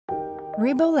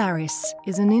RIBOLARIS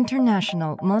is an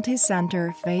international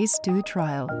multi-center phase 2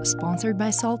 trial sponsored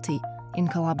by SOLTI in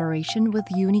collaboration with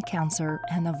Unicancer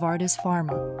and Novartis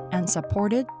Pharma and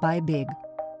supported by BIG.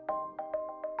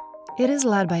 It is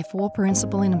led by 4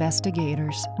 principal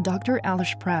investigators: Dr.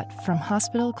 LHRH from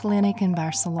Hospital Clinic in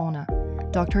Barcelona,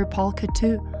 Dr. Paul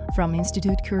Coutu from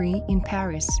Institut Curie in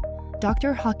Paris,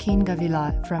 Dr. Joaquin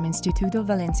Gavila from Instituto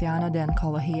Valenciano de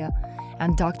Oncología,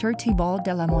 and Dr. Thibault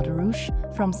de la Moderouche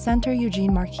from Centre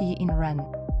Eugène Marquis in Rennes.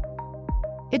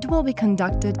 It will be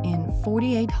conducted in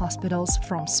 48 hospitals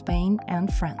from Spain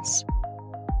and France.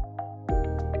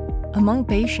 Among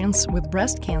patients with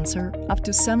breast cancer, up to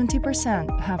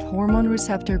 70% have hormone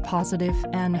receptor positive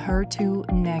and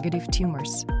HER2 negative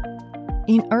tumors.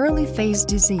 In early phase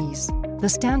disease, the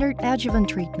standard adjuvant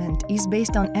treatment is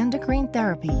based on endocrine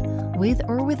therapy with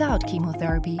or without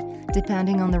chemotherapy,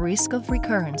 depending on the risk of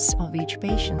recurrence of each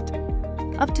patient.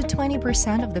 Up to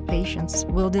 20% of the patients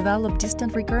will develop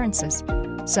distant recurrences,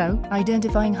 so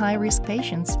identifying high-risk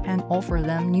patients and offer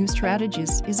them new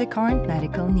strategies is a current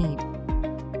medical need.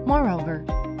 Moreover,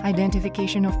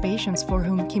 identification of patients for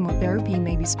whom chemotherapy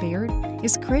may be spared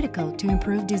is critical to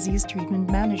improve disease treatment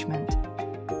management.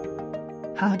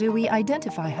 How do we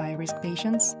identify high-risk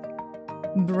patients?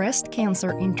 Breast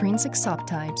cancer intrinsic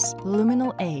subtypes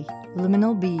luminal A,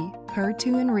 luminal B,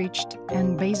 HER2-enriched,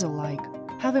 and basal-like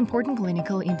have important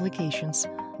clinical implications,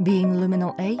 being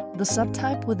luminal A the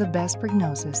subtype with the best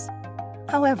prognosis.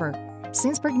 However,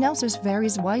 since prognosis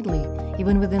varies widely,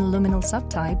 even within luminal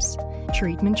subtypes,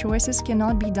 treatment choices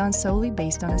cannot be done solely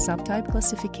based on a subtype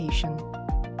classification.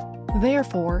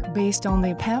 Therefore, based on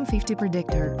the PAM50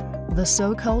 predictor, the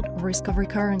so-called risk of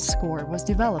recurrence score was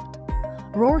developed.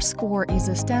 ROR score is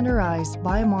a standardized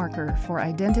biomarker for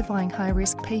identifying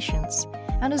high-risk patients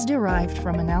and is derived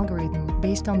from an algorithm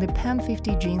based on the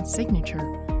PAM50 gene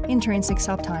signature, intrinsic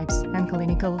subtypes, and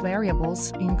clinical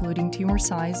variables, including tumor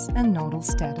size and nodal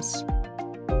status.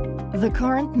 The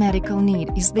current medical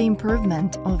need is the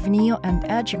improvement of neo and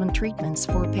adjuvant treatments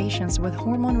for patients with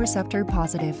hormone receptor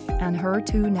positive and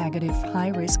HER2 negative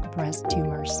high-risk breast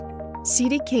tumors.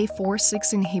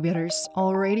 CDK4/6 inhibitors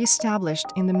already established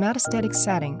in the metastatic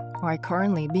setting are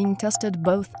currently being tested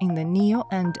both in the neo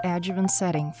and adjuvant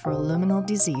setting for luminal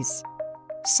disease.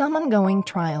 Some ongoing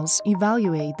trials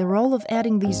evaluate the role of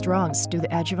adding these drugs to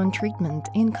the adjuvant treatment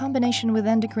in combination with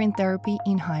endocrine therapy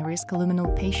in high-risk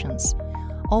luminal patients,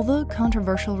 although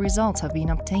controversial results have been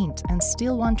obtained and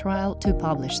still one trial to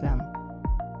publish them.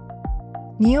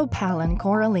 NeoPAL and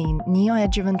Coraline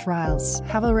neoadjuvant trials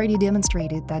have already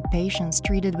demonstrated that patients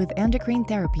treated with endocrine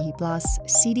therapy plus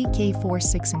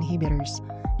CDK4/6 inhibitors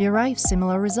derive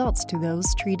similar results to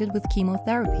those treated with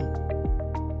chemotherapy.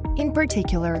 In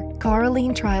particular,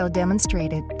 Coraline trial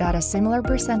demonstrated that a similar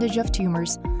percentage of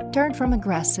tumors turned from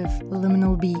aggressive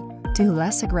luminal B to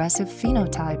less aggressive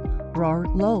phenotype ROR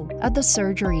low at the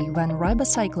surgery when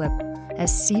ribociclib, a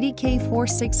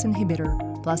CDK4/6 inhibitor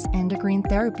plus endocrine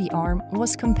therapy arm,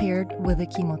 was compared with a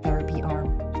chemotherapy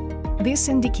arm. This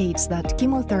indicates that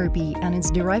chemotherapy and its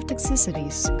derived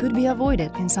toxicities could be avoided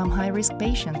in some high-risk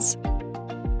patients.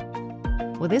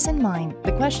 With this in mind,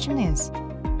 the question is,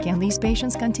 can these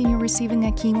patients continue receiving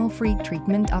a chemo-free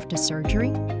treatment after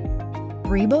surgery?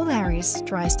 RIBOLARIS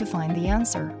tries to find the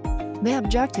answer. The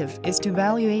objective is to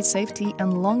evaluate safety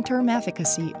and long-term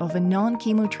efficacy of a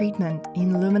non-chemo treatment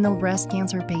in luminal breast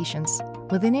cancer patients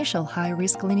with initial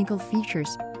high-risk clinical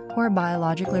features who are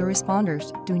biologically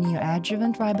responders to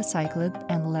neoadjuvant ribociclib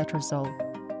and letrozole.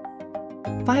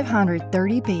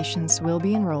 530 patients will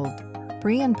be enrolled,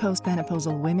 pre- and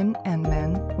post-menopausal women and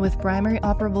men with primary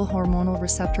operable hormonal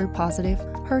receptor positive,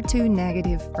 HER2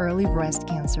 negative early breast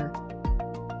cancer.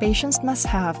 Patients must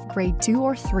have grade 2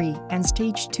 or 3 and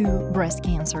stage 2 breast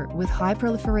cancer with high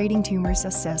proliferating tumors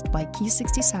assessed by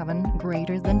Ki67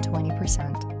 greater than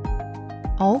 20%.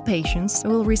 All patients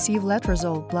will receive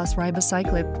letrozole plus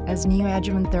ribociclib as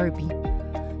neoadjuvant therapy.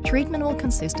 Treatment will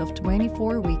consist of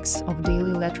 24 weeks of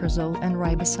daily letrozole and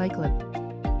ribociclib.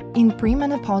 In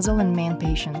premenopausal and men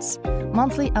patients,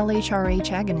 monthly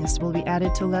LHRH agonists will be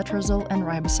added to letrozole and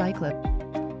ribociclib.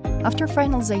 After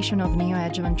finalization of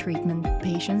neoadjuvant treatment,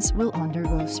 patients will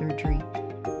undergo surgery.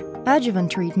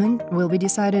 Adjuvant treatment will be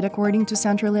decided according to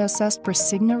centrally assessed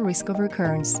per-signal risk of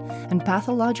recurrence and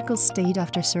pathological state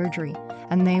after surgery,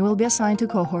 and they will be assigned to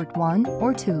Cohort 1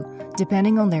 or 2,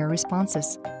 depending on their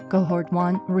responses. Cohort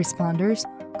 1 responders,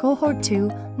 Cohort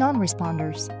 2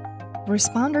 non-responders.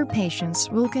 Responder patients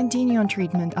will continue on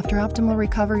treatment after optimal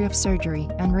recovery of surgery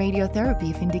and radiotherapy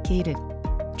if indicated.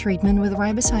 Treatment with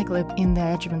ribociclib in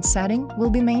the adjuvant setting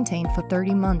will be maintained for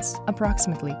 30 months,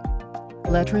 approximately.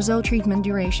 Letrozole treatment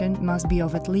duration must be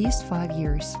of at least 5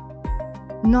 years.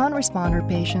 Non-responder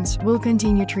patients will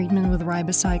continue treatment with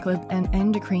ribociclib and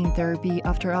endocrine therapy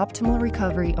after optimal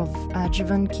recovery of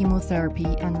adjuvant chemotherapy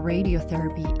and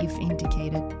radiotherapy if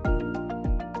indicated.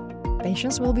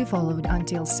 Patients will be followed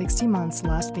until 60 months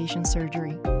last patient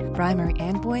surgery. Primary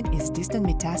endpoint is distant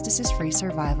metastasis-free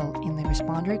survival in the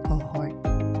responder cohort.